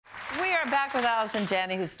are back with Allison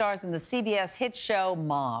Janney, who stars in the CBS hit show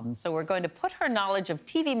Mom. So we're going to put her knowledge of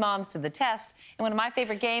TV moms to the test in one of my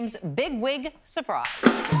favorite games, Big Wig Surprise.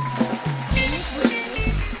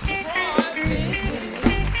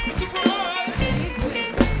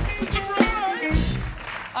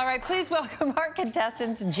 All right, please welcome our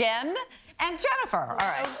contestants, Jen and Jennifer. All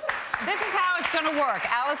right, this is how it's going to work.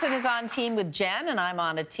 Allison is on team with Jen, and I'm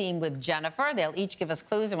on a team with Jennifer. They'll each give us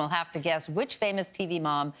clues, and we'll have to guess which famous TV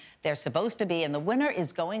mom they're supposed to be, and the winner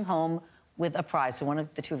is going home with a prize. So one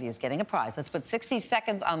of the two of you is getting a prize. Let's put 60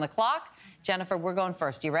 seconds on the clock. Jennifer, we're going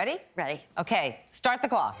first. You ready? Ready. Okay, start the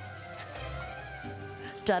clock.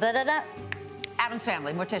 Da-da-da-da. Addams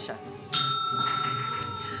Family, Morticia.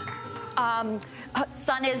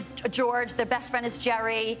 Son is George. The best friend is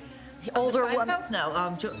Jerry. The older woman.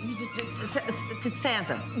 No,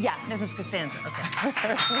 Costanza. Yes. This is Costanza.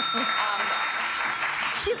 Okay.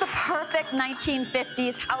 She's the perfect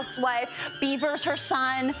 1950s housewife. Beaver's her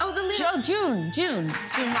son. Oh, the leader. Oh, June Malcolm.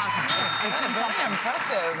 Very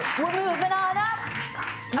impressive. We're moving on up.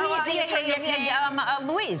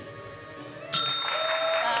 Louise.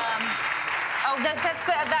 Oh,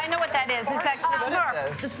 I know what that is. Is that the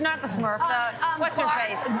Smurf? It's not the Smurf. What's her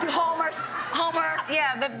face? Homer.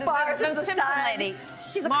 Yeah, the Simpson lady.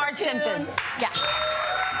 She's a Marge cartoon. Simpson. Yeah.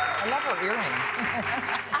 I love her earrings.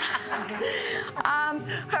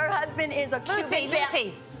 Her husband is a Lucy.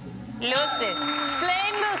 Explain Lucy.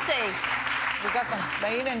 We got some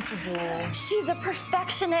explaining to do. She's a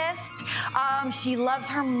perfectionist. She loves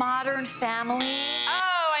her modern family.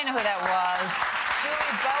 Oh, I know who that was.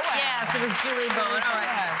 Julie Bowen. Yes, it was Julie Bowen. All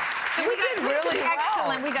right. So we did really well.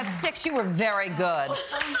 Excellent. We got 6. You were very good. All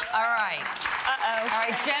right. Uh-oh. All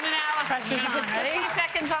right, Jen and Allison, you put 60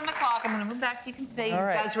 seconds on the clock. I'm going to move back so you can see. All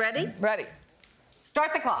right. You guys ready? Ready.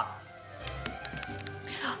 Start the clock.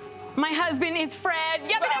 My husband is Fred.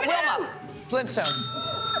 Wilma. Flintstone.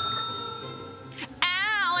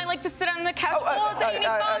 Ow, I like to sit on the couch all day eating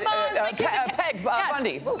bonbons. Peg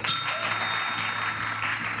Bundy. Yes.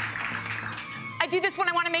 I do this when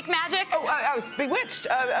I want to make magic. Bewitched.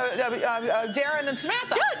 Darren and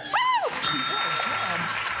Samantha. Yes! Woo!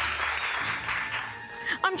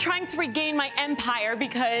 I'm trying to regain my empire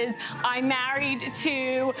because I'm married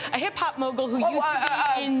to a hip-hop mogul who used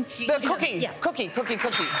to be in... The Cookie. Yes. Cookie.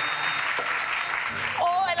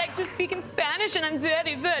 Oh, I like to speak in Spanish, and I'm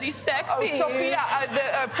very, very sexy. Sophia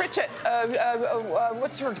Pritchett.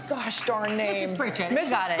 What's her gosh darn name? Mrs. Pritchett. Mrs. You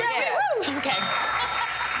got it. Pritchett. Yeah. Okay.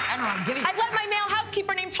 I don't know. I let my male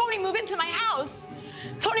housekeeper named Tony move into my house.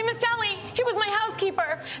 Tony Maselli, he was my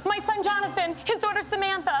housekeeper. My son Jonathan, his daughter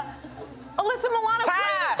Samantha. Alyssa Milano.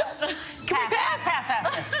 Pass. Can we pass? Pass.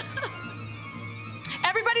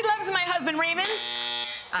 Everybody loves my husband, Raymond.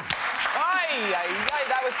 That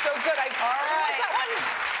was so good. Who was that one?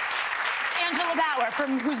 Angela Bauer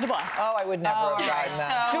from Who's the Boss? Oh, I would never have gotten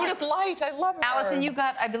that. So- Judith Light, I love her. Allison, you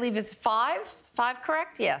got, I believe, is 5? 5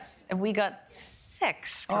 correct? Yes. And we got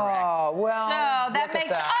 6 correct. Oh, well. So that look at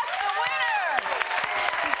makes that. us the winner.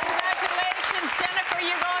 Congratulations, Jennifer.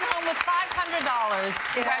 You're going home with $500.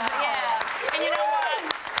 Yeah. And you know what?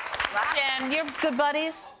 Jen, you're good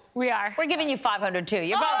buddies. We are. We're giving you 500 too.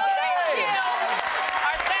 You're both. Hey! Thank you.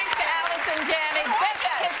 Our thanks to Allison Janney, best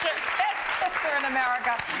kisser in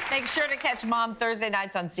America. Make sure to catch Mom Thursday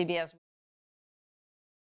nights on CBS.